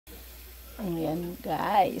Ayan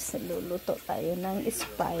guys, luluto tayo ng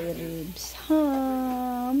spare ribs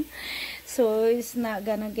ham. So it's not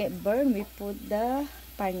gonna get burned. We put the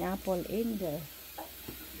pineapple in there.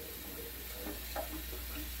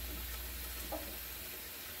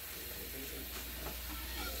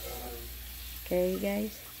 Okay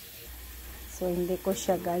guys. So hindi ko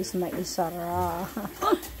siya guys maisara.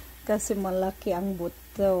 Kasi malaki ang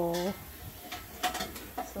buto.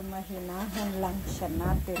 So, mahinahan lang siya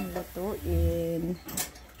natin lutuin.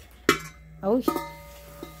 Uy,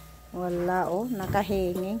 wala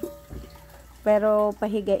nakahinging. Pero,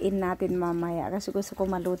 pahigain natin mamaya. Kasi gusto ko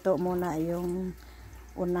maluto muna yung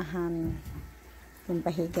unahan. Yung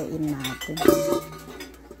pahigain natin.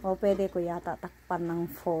 O, pwede ko yata takpan ng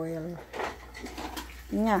foil.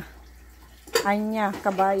 Anya,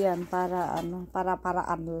 kabayan. Para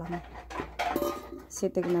paraan lang.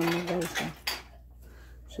 Tignan mo guys.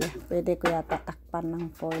 Pwede ko yata takpan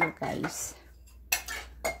ng foil guys.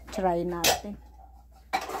 Try natin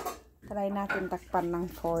takpan ng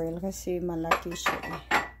foil kasi malaki siya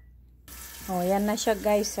yan na siya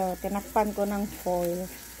guys. So tinakpan ko ng foil.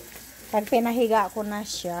 Pag pinahiga ko na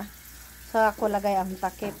siya, saka ko lagay ang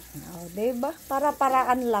takip. Diba?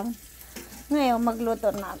 Para-paraan lang. Ngayon magluto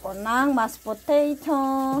na ako ng mashed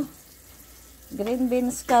potato, green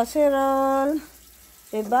beans casserole,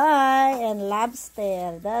 ribeye, and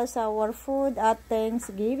lobster. That's our food at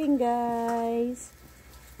Thanksgiving, guys.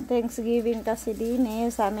 Thanksgiving kasi din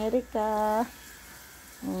sa Amerika.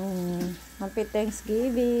 Happy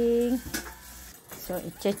Thanksgiving. So,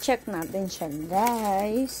 i-check natin siya,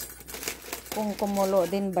 guys. Kung kumulo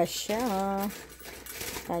din ba siya.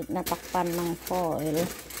 Kahit natakpan ng foil.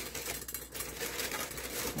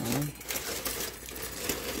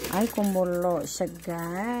 Ay, kumulo siya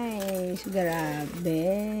guys. Grabe.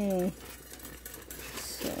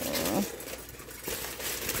 So,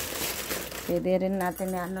 pwede rin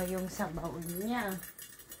natin yung sabaw niya.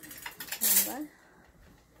 Diba?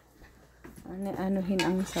 Anuhin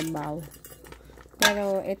ang sabaw.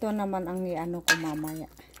 Pero, ito naman ang ko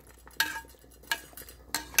mamaya.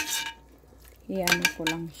 Ko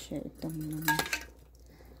lang siya. Itong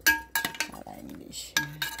para hindi siya.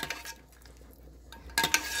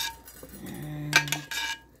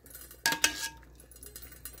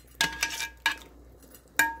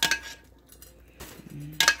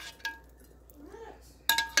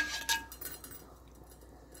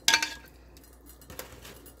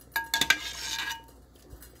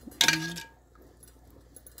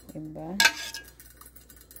 Diba?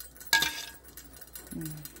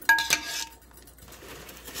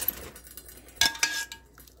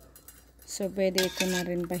 So, pwede ko na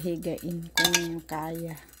rin pahigain kung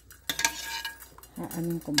kaya.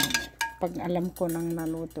 Anong ko muna. Pag alam ko nang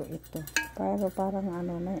naluto ito. Pero parang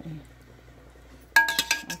na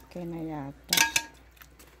Okay na yata.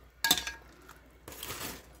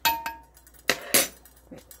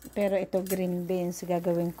 Pero ito green beans,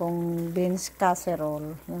 gagawin kong beans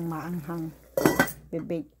casserole, yung maanghang.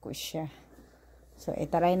 Bibake ko siya. So,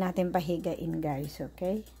 itaray natin pahigain guys,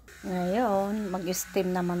 okay? Ngayon,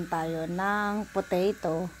 mag-steam naman tayo ng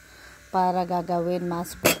potato para gagawin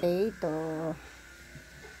mashed potato.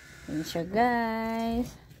 Yan siya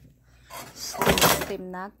guys.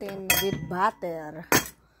 Steam natin with butter.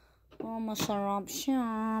 Masarap siya.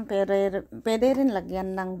 Pero, pwede rin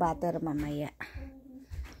lagyan ng butter mamaya.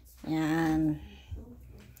 Yan.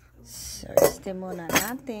 So, steam muna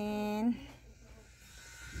natin.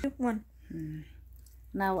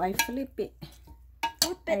 Now, I flip it.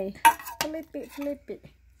 Flip it.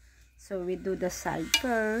 So, we do the side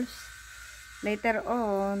first. Later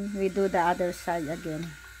on, we do the other side again.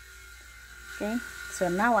 Okay?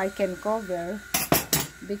 So, now I can cover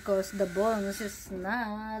because the bones is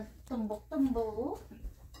not tumbok-tumbok.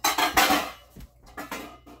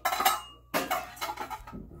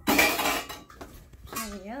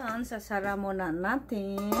 Ayan, sasara muna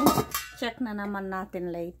natin. Check na naman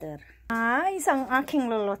natin later. Isang aking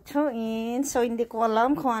lulutuin. So, hindi ko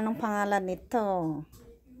alam kung anong pangalan nito.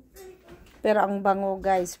 Pero ang bango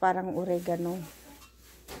guys, parang oregano.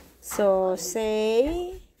 So, say,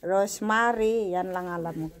 rosemary. Yan lang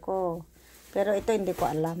alam ko. Pero ito hindi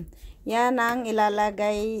ko alam. Yan ang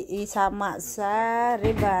ilalagay isama sa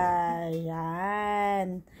ribeye.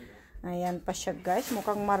 Yan. Ayan pa siya guys.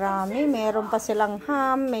 Mukhang marami. Meron pa silang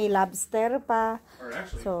ham. May lobster pa.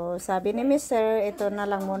 So, sabi ni Mr. ito na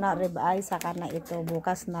lang muna ribeye. Saka na ito.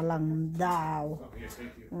 Bukas na lang daw.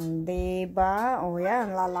 Diba? O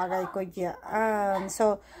yan. Lalagay ko dyan.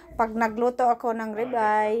 So, pag nagluto ako ng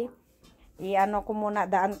ribeye, ko muna,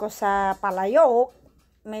 daan ko sa palayok.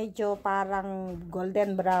 Medyo parang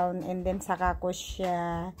golden brown. And then, saka ko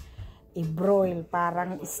siya i-broil,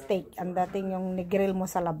 parang steak. Ang dating yung nigrill mo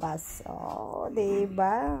sa labas. Oh,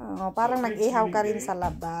 diba? Oh, parang nag-ihaw ka rin sa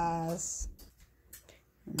labas.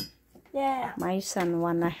 Yeah. My son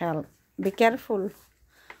wanna help. Be careful.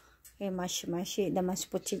 Okay, mashi, the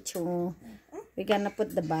mashed potato. We're gonna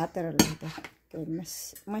put the butter later. Okay,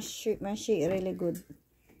 mashi, really good.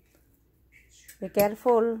 Be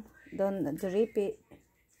careful. Don't drip it.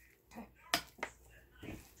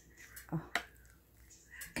 Oh.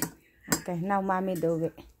 Okay, now mommy do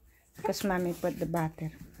it. Because mommy put the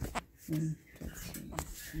butter.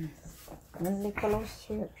 Only close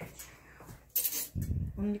here.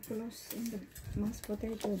 Only close in the mashed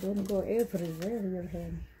potato. Don't go everywhere your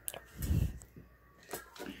hand.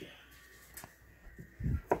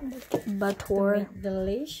 Butter.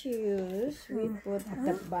 Delicious. We put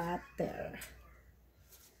the butter.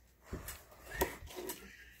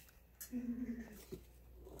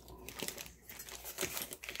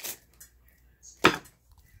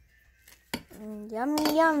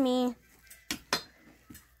 Yummy, yummy.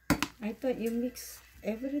 I thought you mix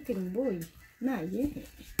everything, boy. Nah, yeah.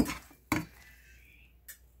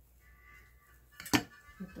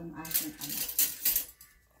 Itong aking anak.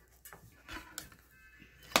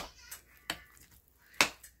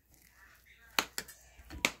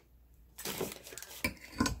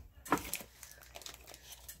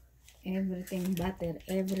 Everything butter.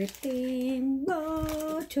 Everything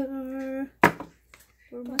butter.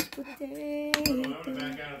 For mashed potato.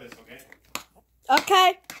 Back out of this, okay?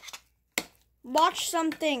 Okay. Watch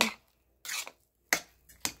something.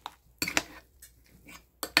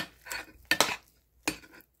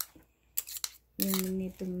 You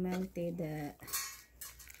need to melt the butter.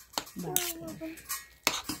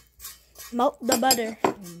 Melt the butter.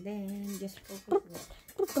 And then just put it.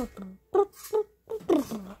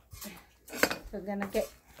 We're gonna get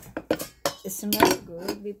it smell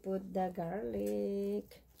good. We put the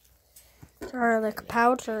garlic. Garlic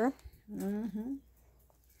powder.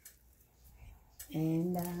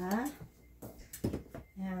 And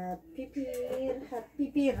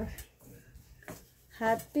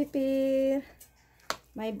hot pepper.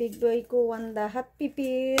 My big boy ko want the hot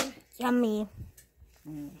pepper. Yummy.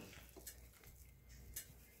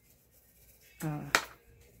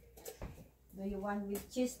 Do you want with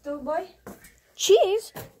cheese too, boy?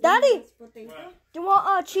 Cheese? Daddy, Mashed potato? do you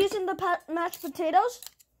want cheese in the mashed potatoes?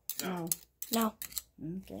 No. No.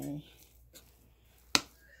 Okay.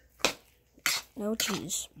 No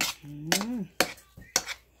cheese.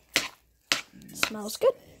 Smells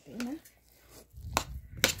good.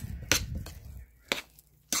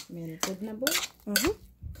 Smell good na, boy?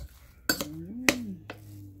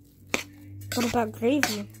 What about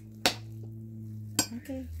gravy?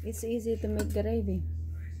 Okay. It's easy to make gravy.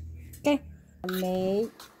 Okay.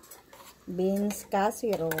 Make beans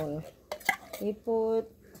casserole. We put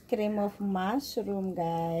cream of mushroom,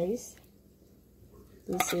 guys.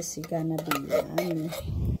 This is gonna be yummy.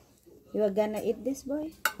 You are gonna eat this,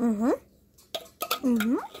 boy? Are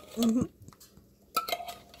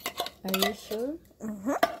you sure?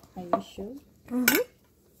 Are you sure?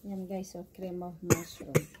 Yan, guys, so cream of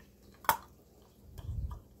mushroom.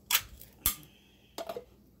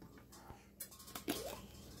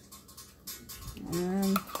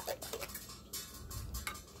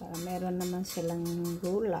 Para meron naman silang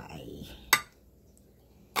gulay.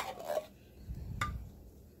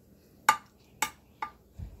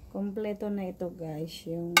 Kompleto na ito, guys,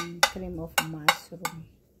 yung cream of mushroom.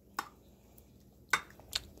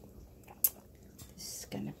 This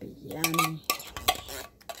is gonna be yummy.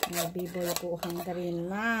 My B-boy ko hungry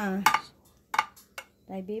na.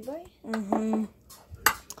 Right, B-boy?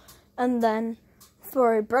 And then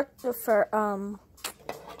for breakfast,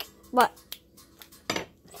 what?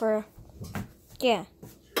 For yeah.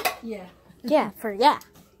 And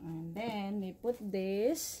then we put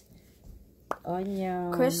this onion.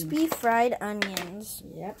 Crispy fried onions.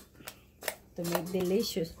 Yep. To make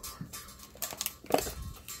delicious.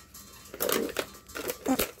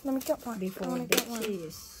 Let me get one. Before the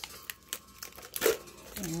cheese.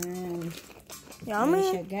 Ayan. Yummy.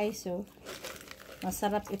 Ayan siya, guys. So,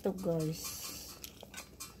 masarap ito, guys.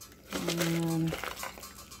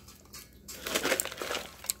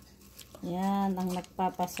 Yan ang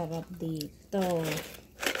nagpapasarap dito.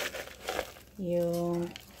 Yung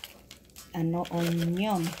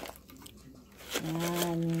onion.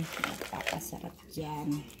 Yan, nagpapasarap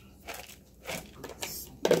dyan.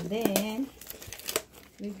 And then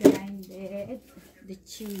we grinded the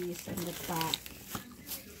cheese on the top.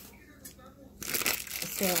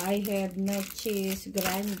 So I have no cheese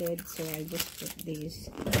grinded, so I just put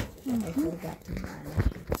this. I forgot to buy.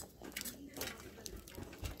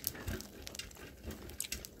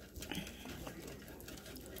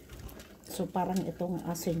 So, parang itong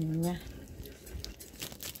asin niya.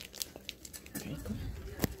 Okay ko.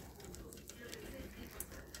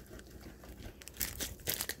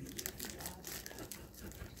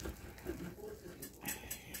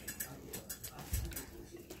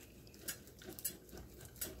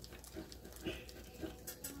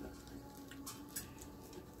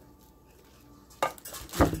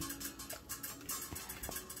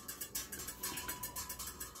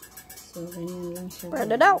 So, ganyan lang siya.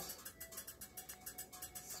 Spread it out.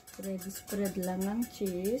 Spread lang ang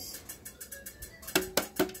cheese.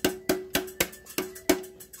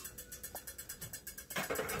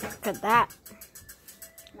 Look at that.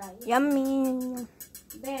 Yummy.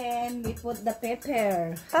 Then, we put the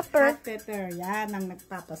pepper. Pepper. Hot pepper. Yan ang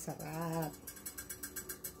nagpapasarap.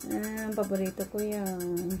 Paborito ko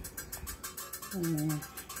yan.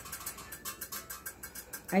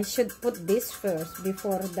 I should put this first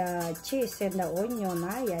before the cheese and the onion.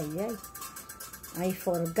 Ay. I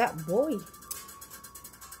forgot, boy.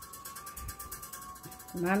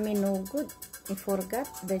 Mommy, no good. I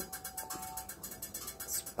forgot the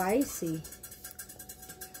spicy.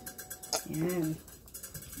 Yan.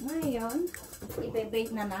 Ngayon,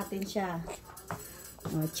 i-bake na natin siya.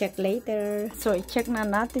 Check later. So, i-check na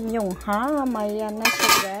natin yung ham. Ayan na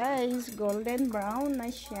siya, guys. Golden brown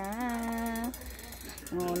na siya.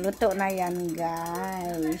 Luto na yan,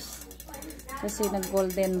 guys. Kasi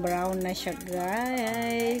nag-golden brown na siya,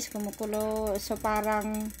 guys. Kumukulo. So,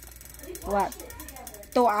 parang, what?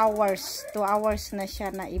 2 hours. 2 hours na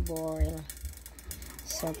siya na i-boil.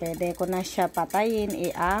 So, pwede ko na siya patayin,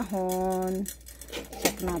 i-ahon.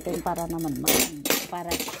 Check natin para naman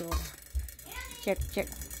para sure. Check.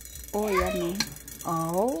 Oh, yan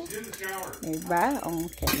Oh. Diba?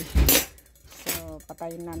 Okay. So,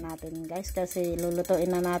 patayin na natin, guys. Kasi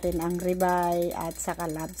lulutuin na natin ang ribeye at saka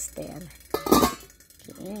lobster.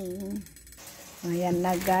 Okay. Ayan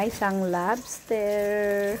na, guys, ang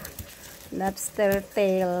lobster. Lobster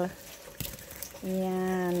tail.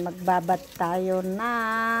 Ayan. Magbabat tayo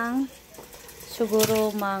ng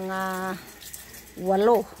siguro mga 8.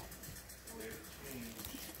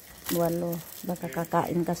 Baka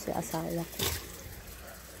kakain kasi asawa ko.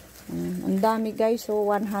 Ang dami, guys. So,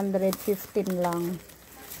 115 lang.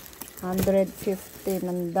 115.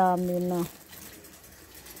 Ang dami na.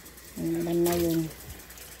 Ayan na yun.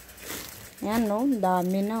 Ayan, no? Ang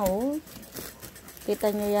dami na, oh. Kita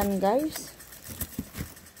nyo yan, guys.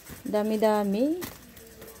 Dami-dami.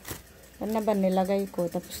 Ano ba nilagay ko?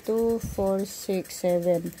 Tapos 2, 4, 6,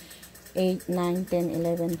 7, 8, 9, 10,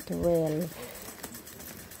 11, 12.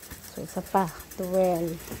 So, isa pa.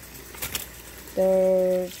 12.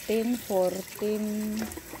 13, 14,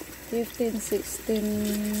 15,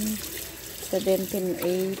 16, 17,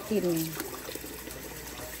 18.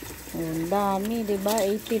 Ang dami, diba?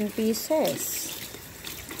 18 pieces.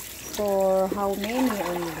 For how many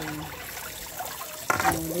only?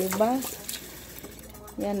 Diba?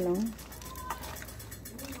 Yan, no?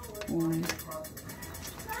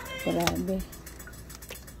 Grabe.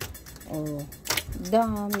 Oh,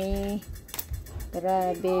 dami.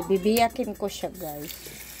 Grabe. Bibiyakin ko siya, guys.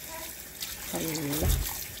 Hala.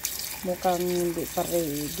 Mukhang hindi pa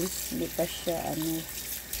ready. Hindi pa siya,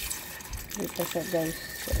 hindi pa siya, guys,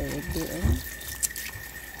 ready,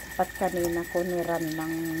 Dapat kanina ko niran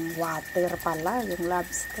ng water pala, yung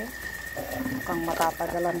lobster. Mukhang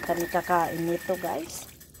matatagalan kami kakain nito, guys.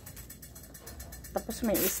 Tapos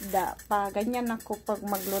may isda pa. Ganyan ako pag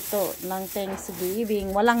magluto ng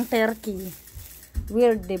Thanksgiving. Walang turkey.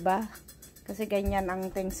 Weird, diba? Kasi ganyan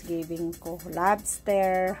ang Thanksgiving ko.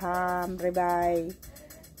 Lobster, ham, ribeye,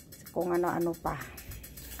 kung ano-ano pa.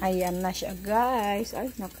 Ayan na siya, guys.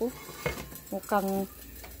 Ay, naku. Mukhang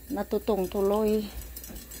natutong tuloy.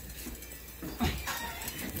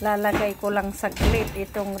 Lalagay ko lang saglit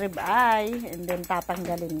itong ribeye. And then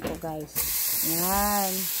tatanggalin ko, guys.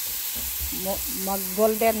 Yan. Mag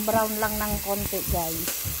golden brown lang ng konti,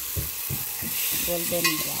 guys. Golden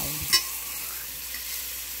brown.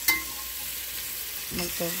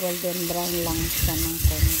 Golden brown lang siya ng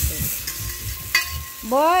konti.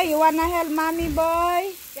 Boy, you wanna help mommy,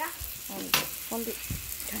 boy? Yeah. Hold it.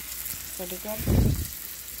 Hold it.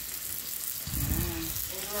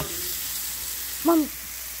 Mom,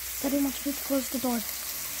 Daddy wants me to close the door.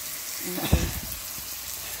 Okay.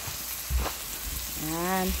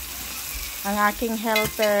 Yan. Ang aking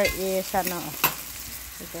helper is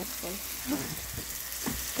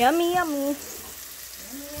Yummy, yummy.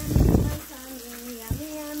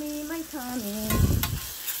 Yummy, my tummy.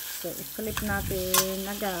 So, i-flip natin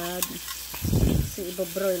agad. Kasi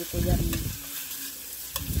ibabroil ko yan.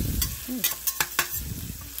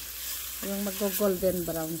 Yung mag-golden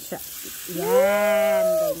brown siya. Yan,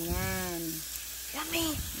 ganyan.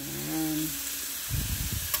 Yummy. Yan.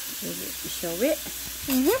 Show it.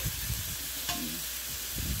 Yummy.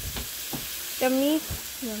 Yummy.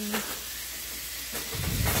 Yan.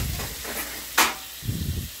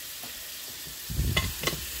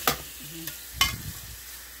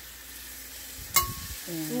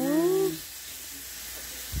 Yan.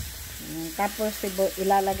 Tapos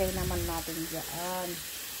ilalagay naman natin dyan.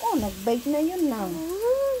 Oh, nag-bake na yun lang.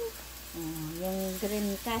 Yung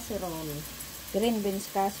green casserole. Green beans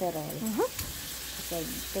casserole. Okay,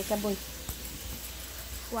 take a boy.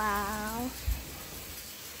 Wow.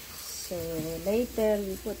 So, later,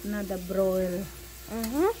 we put na the broil.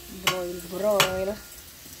 Broil.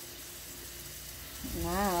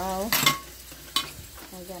 Now,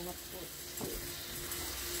 I'm gonna put here.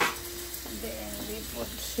 Then, we put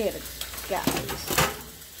here, guys.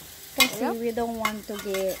 Kasi we don't want to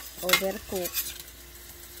get overcooked.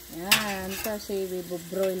 Yan, kasi we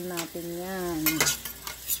broil natin yan.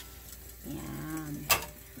 Yan.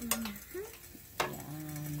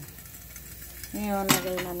 Yan. Ngayon,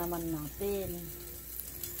 lagay na naman natin.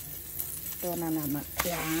 Ito na naman.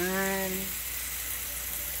 Yan.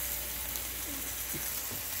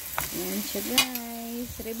 Yan siya,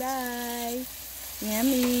 guys. Ribeye.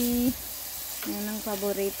 Yummy. Yan ang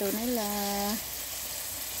paborito nila.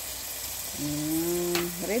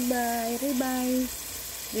 Ribeye.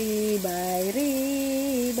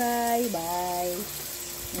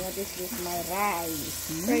 What is this? My rice.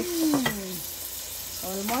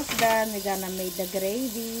 Almost done. We're gonna make the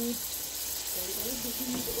gravy.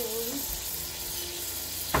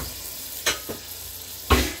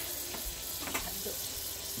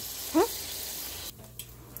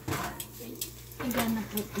 We're gonna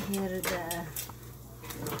put here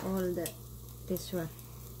this one.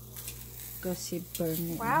 Because it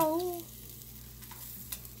burn it. Wow.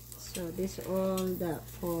 So this all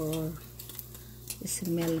for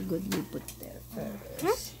smell good we put there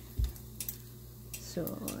first. So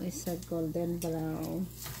it's a golden brown.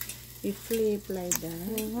 We flip like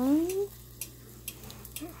that.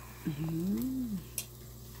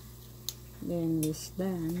 Then it's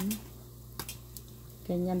done.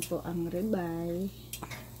 Ganyan po ang ribeye.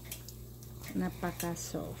 Napaka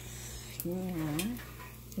soft. Yeah.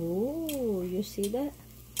 Oh, you see that?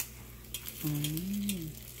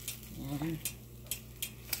 Yan.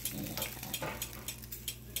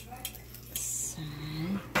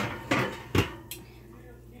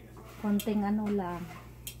 Konting ano lang.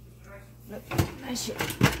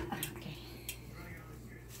 Okay.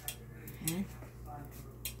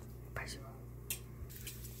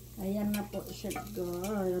 Ayan na po siya.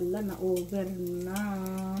 Wala na, over na.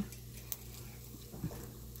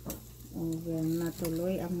 Over na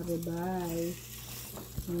tuloy ang ribeye.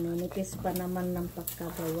 Nanipis pa naman ng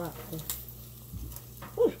pagkagawa ko.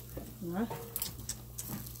 Ha?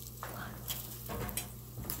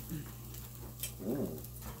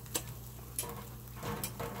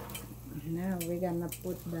 Now we're gonna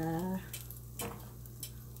put the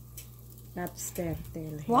lobster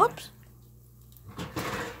tail here. What?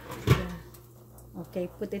 Yeah.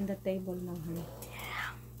 Okay, put in the table now, honey.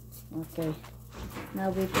 Yeah. Okay. Now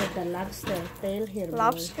we put the lobster tail here.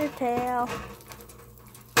 Lobster tail.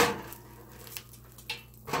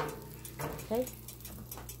 Okay.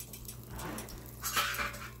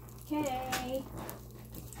 Okay.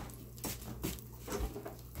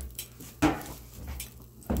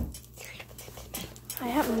 I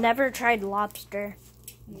have never tried lobster.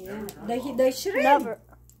 Yeah. The shrimp. Never.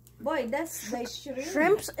 Boy, that's the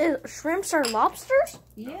shrimp. Shrimps are lobsters?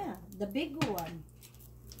 Yeah, the big one.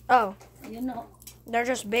 Oh. You know. They're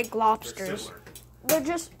just big lobsters. They're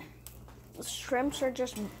just... Shrimps are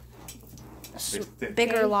just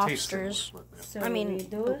bigger lobsters. So I mean, we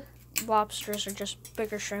do lobsters are just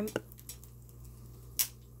bigger shrimp.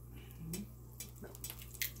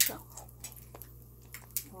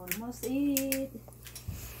 almost it.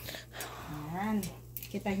 Yan.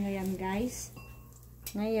 Kita nyo yan, guys.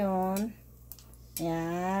 Ngayon,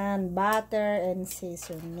 yan, butter and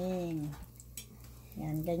seasoning.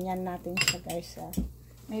 Yan, ganyan natin siya, guys.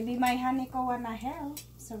 Maybe my honey ko wanna help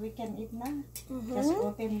so we can eat na. Just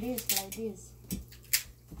open this like this.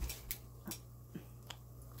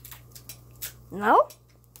 No?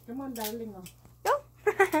 Come on, darling. Oh. No.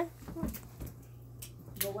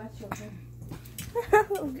 Go wash your hands.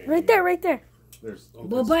 Right there, right there. There's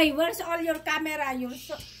Boboy, where's all your camera? You're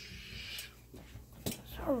so...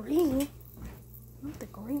 Sorry. Not the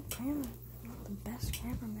great camera. Not the best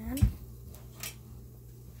cameraman.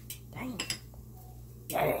 Dang.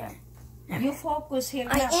 You focus here.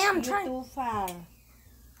 I now. am You're trying. too far.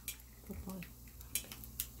 boy.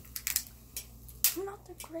 I'm not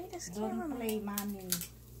the greatest Don't cameraman. play money.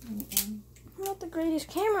 I'm not the greatest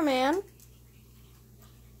cameraman.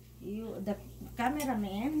 You, the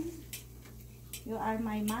cameraman. You are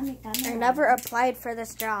my money I cameraman. never applied for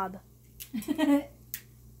this job.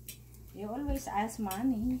 You always ask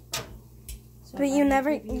money. So But you I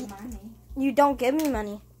never- give you money. You don't give me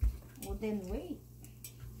money. Well, then wait.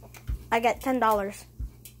 I get $10.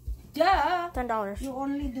 Yeah. $10. You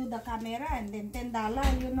only do the camera and then $10.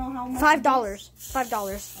 You know how much? $5.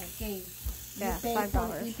 $5. Okay. Yeah, you pay $5.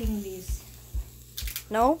 for eating this.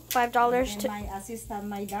 No, $5 And to. my assistant,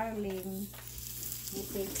 my darling, you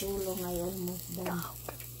take too long. I almost done.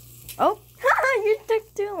 Oh, you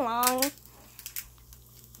took too long.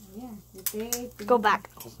 Yeah, you take. Go back.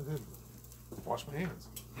 Also did. Wash my hands.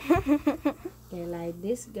 Okay, like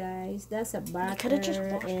this, guys. That's a butter could've just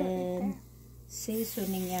washed it right and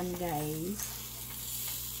seasoning yan, guys.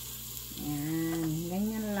 Yan.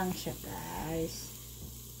 Ganyan lang siya, guys.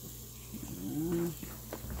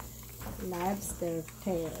 Lobster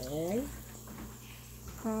tail.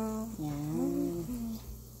 Yan.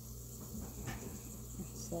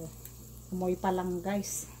 So, amoy pa lang,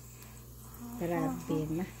 guys. Grabe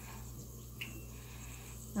na.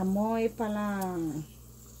 Amoy pa lang.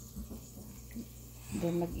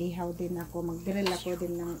 Then mag-ihaw din ako. Mag-grill ako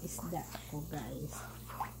din ng isda ko, guys.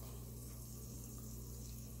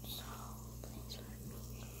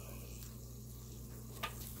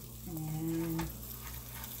 Ayan.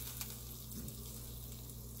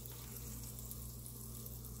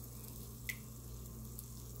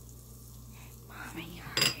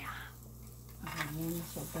 Ayan.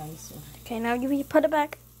 So, guys. So, Okay, now you put it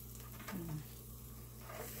back.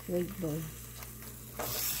 wait, boy.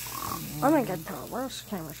 Oh my god, where's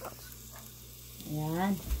camera shots?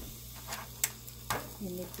 Ayan. You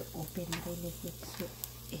need to open really good. So,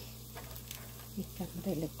 become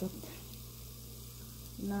really good.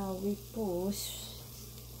 Now we push.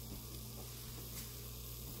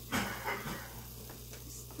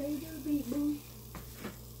 Stay there, baby.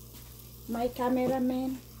 My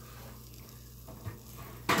cameraman.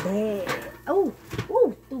 There. Oh,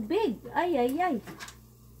 oh, too big. Ay, ay, ay.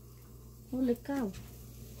 Holy cow.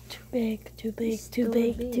 Too big, too big, It's too too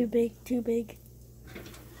big, big. too big, too big.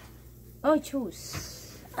 Oh,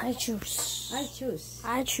 choose. I choose. I choose.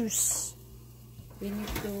 I choose. We need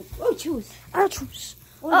to. Oh, choose. I choose.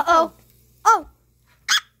 Oh, Uh-oh. Oh.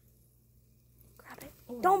 Grab it.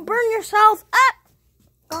 Don't burn yourself. Ah!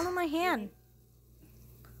 Gone on my hand.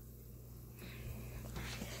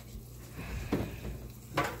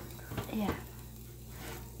 Ayan.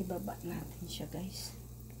 Ibaba natin siya, guys.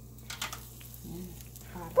 Ayan.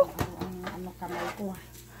 Parang ano kamay ko.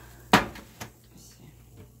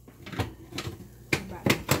 Ibaba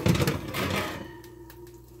natin.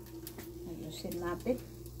 Ayusin natin.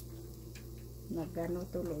 Nagano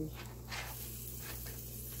tuloy.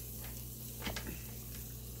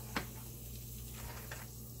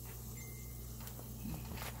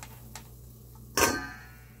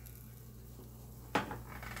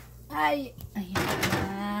 Ay,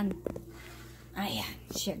 ayan. Ayan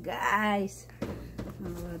siya, guys.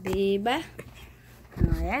 O, diba? O,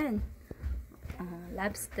 ayan.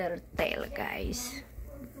 Lobster tail, guys.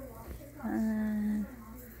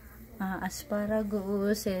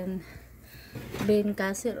 Asparagus and bean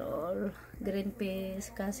casserole, green peas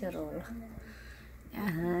casserole.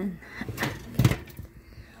 Ayan.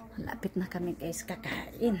 Malapit na kami, guys,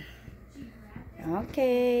 kakain.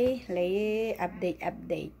 Okay,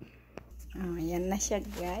 update. Oh, ayan na siya,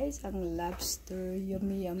 guys, ang lobster.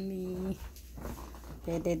 Yummy, yummy.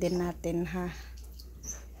 Pwede din natin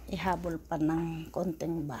ihabol pa ng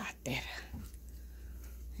konting butter.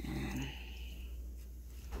 Ayan.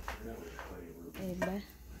 Diba?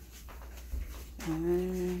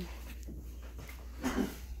 Ayan.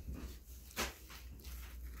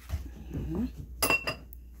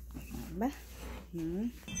 Diba?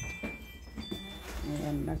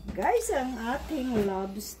 Ayan na, guys, ang ating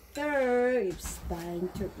lobster. It's time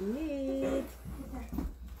to eat.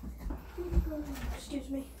 Excuse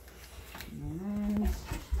me. Ayan.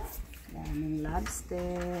 Daming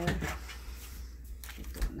lobster.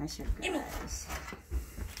 Ito na siya, guys.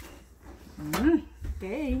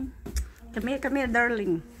 Okay. Come here,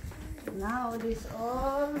 darling. Now, this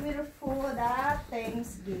all will food at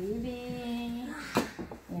Thanksgiving.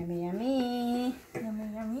 Yummy, yummy. Yummy,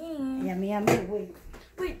 yummy. Yummy, yummy. Wait.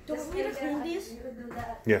 Wait, don't we need to clean these?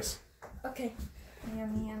 Yes. Okay.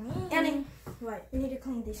 Yummy, yummy. Annie, right, we need to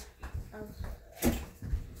clean these.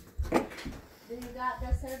 Do you got the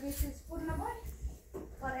services for na boy?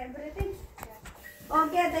 For everything?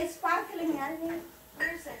 Okay, the sparkling, Annie.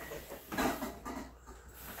 Where is it?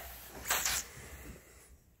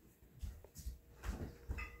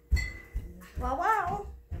 Wow, wow.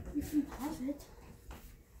 You can pause it.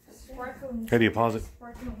 Sparkling. How do you pause it?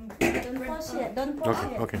 Sparkling. Don't pause it. Don't pause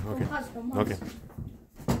Okay, it. okay, okay. Pause, don't pause. Okay.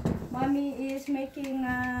 Mommy is making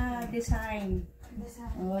a design.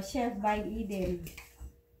 Chef by Eden.